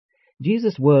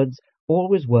 Jesus' words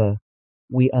always were,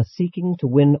 "We are seeking to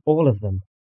win all of them,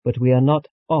 but we are not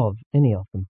of any of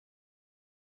them."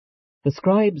 The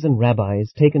scribes and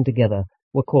rabbis, taken together,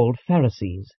 were called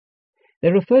Pharisees.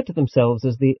 They referred to themselves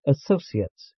as the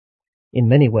associates. In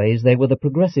many ways they were the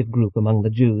progressive group among the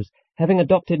Jews, having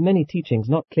adopted many teachings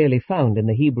not clearly found in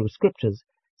the Hebrew Scriptures,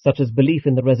 such as belief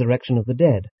in the resurrection of the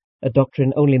dead, a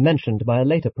doctrine only mentioned by a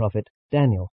later prophet,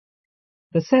 Daniel.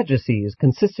 The Sadducees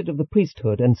consisted of the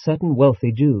priesthood and certain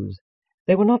wealthy Jews.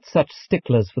 They were not such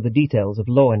sticklers for the details of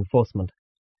law enforcement.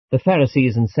 The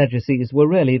Pharisees and Sadducees were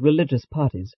really religious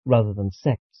parties rather than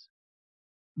sects.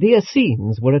 The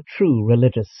Essenes were a true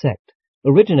religious sect,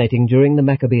 originating during the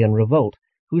Maccabean revolt,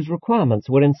 whose requirements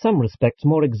were in some respects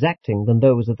more exacting than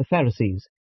those of the Pharisees.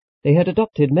 They had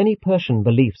adopted many Persian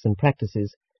beliefs and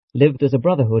practices, lived as a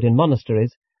brotherhood in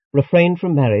monasteries, refrained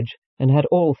from marriage, and had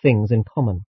all things in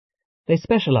common. They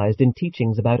specialized in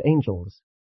teachings about angels.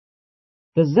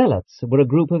 The Zealots were a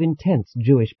group of intense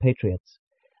Jewish patriots.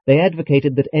 They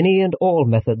advocated that any and all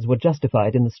methods were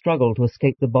justified in the struggle to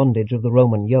escape the bondage of the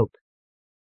Roman yoke.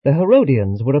 The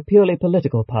Herodians were a purely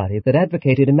political party that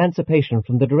advocated emancipation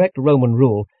from the direct Roman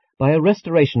rule by a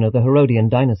restoration of the Herodian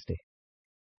dynasty.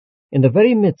 In the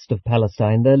very midst of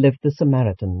Palestine there lived the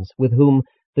Samaritans, with whom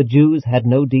the Jews had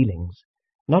no dealings,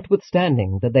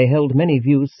 notwithstanding that they held many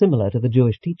views similar to the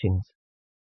Jewish teachings.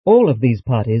 All of these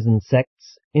parties and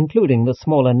sects, including the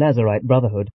smaller Nazirite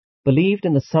Brotherhood, believed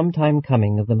in the sometime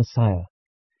coming of the Messiah.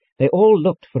 They all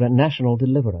looked for a national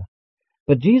deliverer.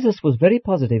 But Jesus was very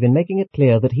positive in making it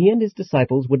clear that he and his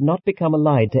disciples would not become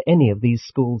allied to any of these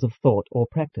schools of thought or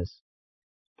practice.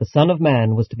 The Son of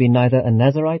Man was to be neither a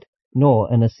Nazirite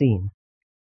nor an Essene.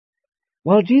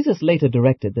 While Jesus later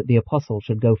directed that the apostles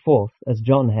should go forth, as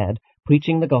John had,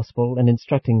 preaching the gospel and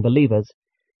instructing believers,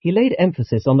 he laid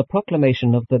emphasis on the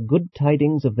proclamation of the good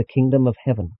tidings of the kingdom of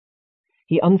heaven.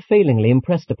 He unfailingly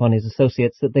impressed upon his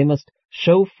associates that they must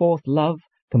show forth love,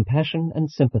 compassion, and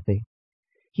sympathy.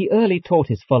 He early taught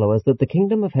his followers that the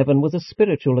kingdom of heaven was a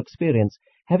spiritual experience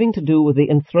having to do with the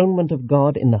enthronement of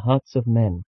God in the hearts of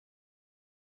men.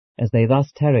 As they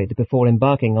thus tarried before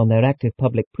embarking on their active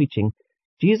public preaching,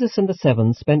 Jesus and the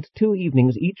 7 spent 2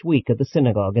 evenings each week at the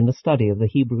synagogue in the study of the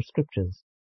Hebrew Scriptures.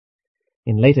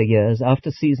 In later years,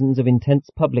 after seasons of intense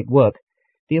public work,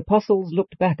 the apostles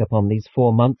looked back upon these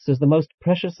 4 months as the most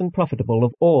precious and profitable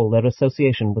of all their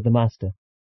association with the Master.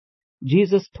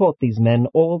 Jesus taught these men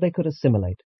all they could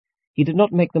assimilate. He did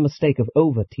not make the mistake of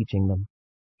over-teaching them.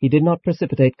 He did not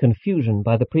precipitate confusion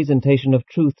by the presentation of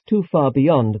truth too far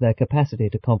beyond their capacity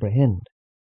to comprehend.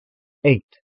 8.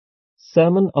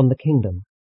 Sermon on the Kingdom.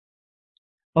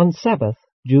 On Sabbath,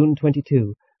 June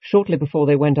 22, shortly before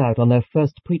they went out on their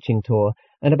first preaching tour,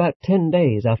 and about 10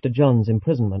 days after John's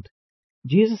imprisonment,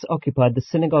 Jesus occupied the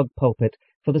synagogue pulpit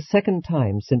for the second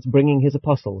time since bringing his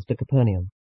apostles to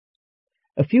Capernaum.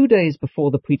 A few days before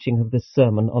the preaching of this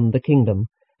sermon on the kingdom,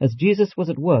 as Jesus was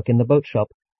at work in the boat shop,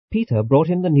 Peter brought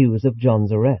him the news of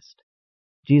John's arrest.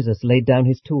 Jesus laid down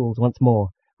his tools once more,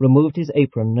 removed his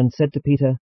apron, and said to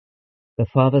Peter, "The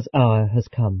Father's hour has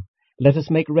come. Let us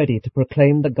make ready to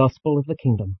proclaim the gospel of the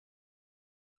kingdom."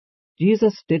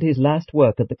 Jesus did his last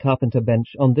work at the carpenter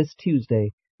bench on this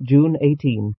Tuesday, June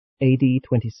 18, AD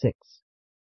 26.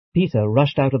 Peter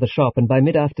rushed out of the shop and by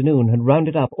mid-afternoon had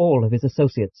rounded up all of his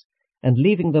associates, and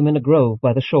leaving them in a grove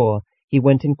by the shore, he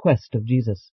went in quest of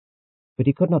Jesus. But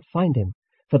he could not find him,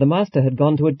 for the Master had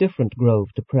gone to a different grove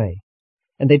to pray,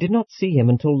 and they did not see him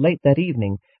until late that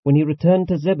evening, when he returned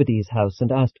to Zebedee's house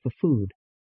and asked for food.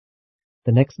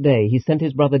 The next day he sent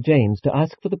his brother James to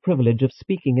ask for the privilege of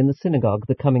speaking in the synagogue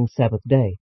the coming Sabbath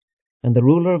day, and the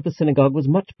ruler of the synagogue was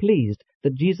much pleased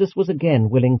that Jesus was again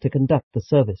willing to conduct the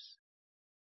service.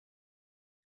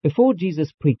 Before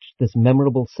Jesus preached this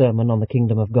memorable sermon on the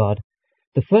kingdom of God,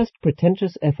 the first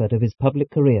pretentious effort of his public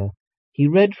career, he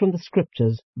read from the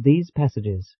Scriptures these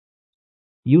passages: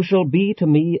 "You shall be to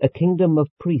me a kingdom of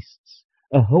priests,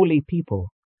 a holy people.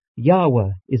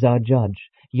 Yahweh is our judge.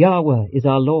 Yahweh is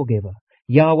our lawgiver.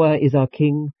 Yahweh is our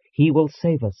king. He will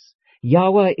save us.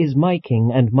 Yahweh is my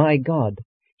king and my God.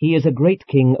 He is a great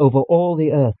king over all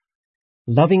the earth.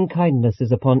 Loving kindness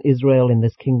is upon Israel in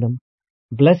this kingdom.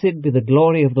 Blessed be the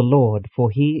glory of the Lord, for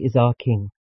he is our king."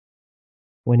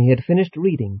 When he had finished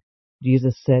reading,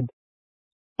 Jesus said,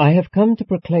 "I have come to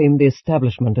proclaim the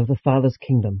establishment of the Father's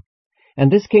kingdom,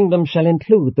 and this kingdom shall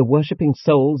include the worshipping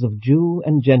souls of Jew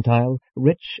and Gentile,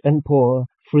 rich and poor,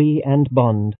 free and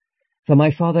bond, for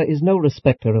my Father is no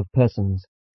respecter of persons.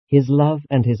 His love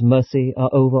and his mercy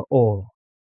are over all.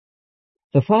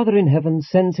 The Father in heaven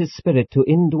sends his Spirit to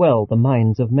indwell the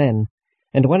minds of men,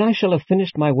 and when I shall have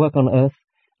finished my work on earth,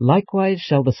 likewise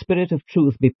shall the Spirit of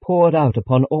truth be poured out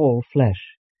upon all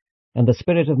flesh, and the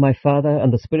Spirit of my Father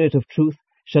and the Spirit of truth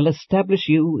shall establish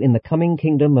you in the coming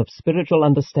kingdom of spiritual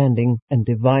understanding and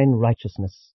divine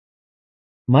righteousness.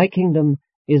 My kingdom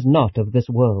is not of this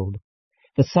world.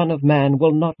 The Son of Man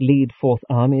will not lead forth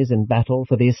armies in battle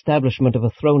for the establishment of a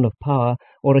throne of power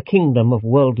or a kingdom of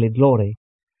worldly glory.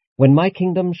 When my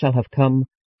kingdom shall have come,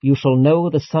 you shall know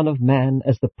the Son of Man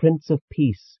as the Prince of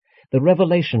Peace, the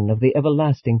revelation of the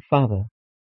everlasting Father.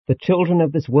 The children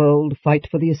of this world fight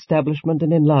for the establishment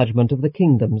and enlargement of the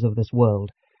kingdoms of this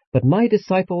world, but my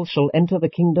disciples shall enter the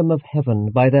kingdom of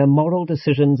heaven by their moral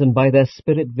decisions and by their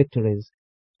spirit victories,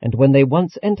 and when they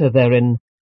once enter therein,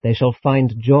 they shall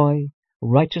find joy,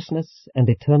 righteousness, and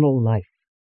eternal life.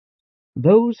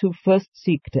 Those who first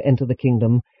seek to enter the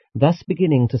kingdom, thus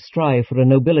beginning to strive for a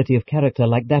nobility of character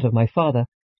like that of my Father,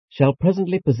 shall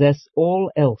presently possess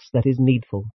all else that is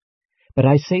needful. But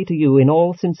I say to you in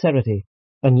all sincerity,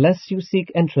 unless you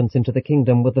seek entrance into the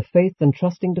kingdom with the faith and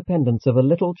trusting dependence of a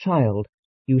little child,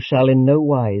 you shall in no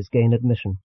wise gain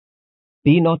admission.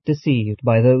 Be not deceived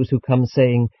by those who come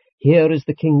saying, Here is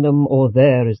the kingdom, or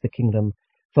there is the kingdom,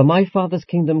 for my Father's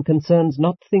kingdom concerns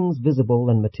not things visible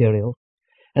and material,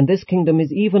 and this kingdom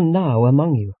is even now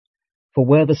among you. For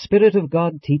where the Spirit of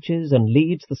God teaches and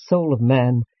leads the soul of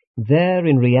man, there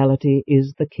in reality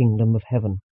is the kingdom of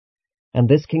heaven. And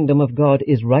this kingdom of God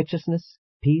is righteousness,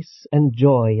 peace, and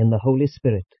joy in the Holy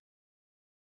Spirit.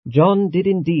 John did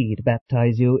indeed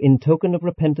baptize you in token of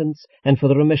repentance and for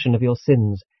the remission of your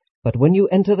sins, but when you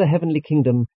enter the heavenly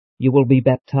kingdom, you will be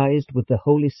baptized with the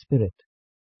Holy Spirit.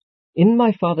 In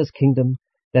my Father's kingdom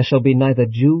there shall be neither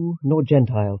Jew nor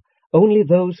Gentile, only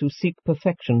those who seek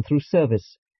perfection through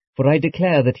service, for I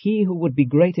declare that he who would be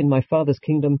great in my Father's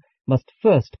kingdom must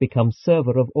first become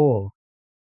server of all.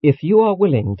 If you are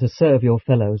willing to serve your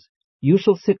fellows, you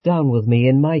shall sit down with me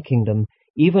in my kingdom,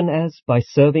 even as, by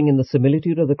serving in the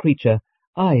similitude of the creature,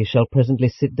 I shall presently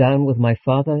sit down with my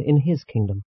Father in his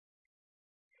kingdom.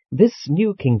 This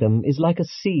new kingdom is like a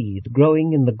seed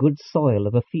growing in the good soil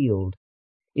of a field.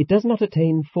 It does not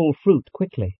attain full fruit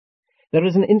quickly. There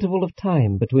is an interval of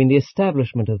time between the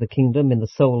establishment of the kingdom in the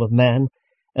soul of man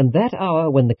and that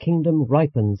hour when the kingdom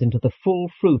ripens into the full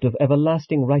fruit of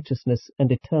everlasting righteousness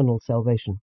and eternal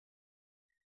salvation.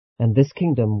 And this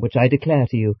kingdom, which I declare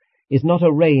to you, is not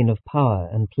a reign of power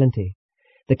and plenty.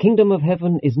 The kingdom of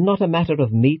heaven is not a matter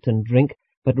of meat and drink,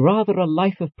 but rather a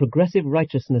life of progressive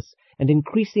righteousness and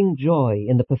increasing joy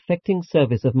in the perfecting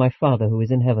service of my Father who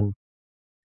is in heaven.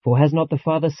 For has not the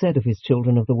Father said of his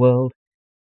children of the world,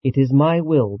 It is my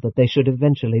will that they should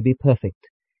eventually be perfect,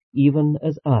 even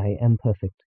as I am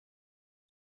perfect.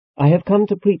 I have come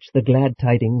to preach the glad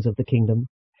tidings of the kingdom.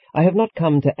 I have not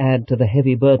come to add to the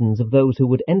heavy burdens of those who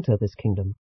would enter this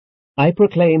kingdom. I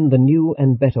proclaim the new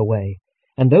and better way,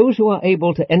 and those who are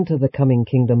able to enter the coming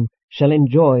kingdom shall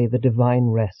enjoy the divine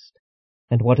rest.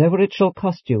 And whatever it shall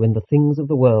cost you in the things of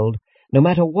the world, no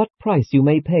matter what price you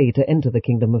may pay to enter the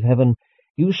kingdom of heaven,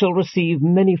 you shall receive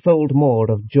many-fold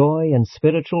more of joy and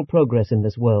spiritual progress in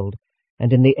this world,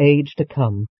 and in the age to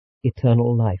come,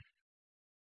 eternal life.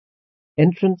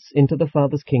 Entrance into the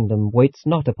Father's kingdom waits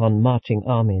not upon marching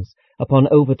armies, upon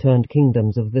overturned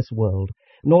kingdoms of this world,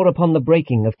 nor upon the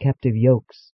breaking of captive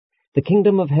yokes. The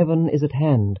kingdom of heaven is at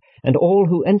hand, and all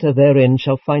who enter therein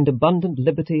shall find abundant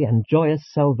liberty and joyous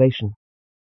salvation.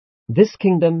 This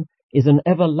kingdom is an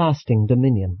everlasting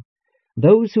dominion.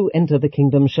 Those who enter the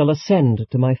kingdom shall ascend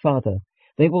to my Father.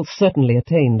 They will certainly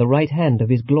attain the right hand of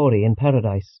his glory in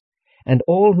paradise. And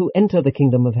all who enter the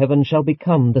kingdom of heaven shall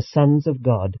become the sons of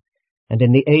God. And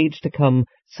in the age to come,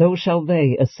 so shall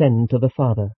they ascend to the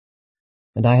Father.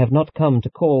 And I have not come to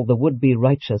call the would-be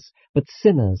righteous, but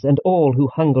sinners and all who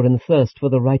hunger and thirst for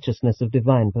the righteousness of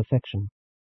divine perfection.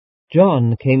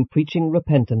 John came preaching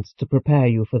repentance to prepare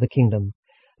you for the kingdom.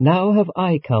 Now have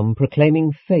I come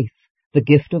proclaiming faith, the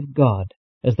gift of God,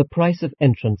 as the price of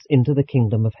entrance into the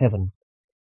kingdom of heaven.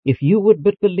 If you would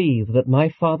but believe that my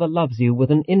Father loves you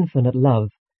with an infinite love,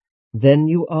 then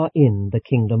you are in the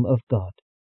kingdom of God.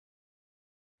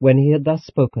 When he had thus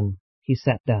spoken, he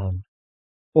sat down.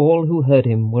 All who heard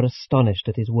him were astonished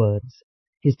at his words.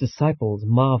 His disciples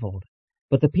marveled,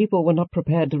 but the people were not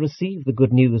prepared to receive the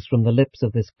good news from the lips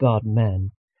of this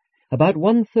God-man. About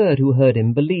 1/3 who heard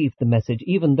him believed the message,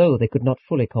 even though they could not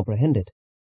fully comprehend it.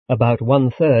 About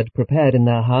 1/3 prepared in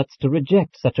their hearts to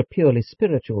reject such a purely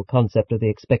spiritual concept of the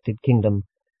expected kingdom,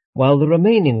 while the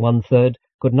remaining 1/3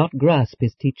 could not grasp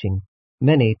his teaching,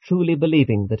 many truly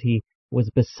believing that he was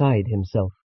beside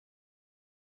himself.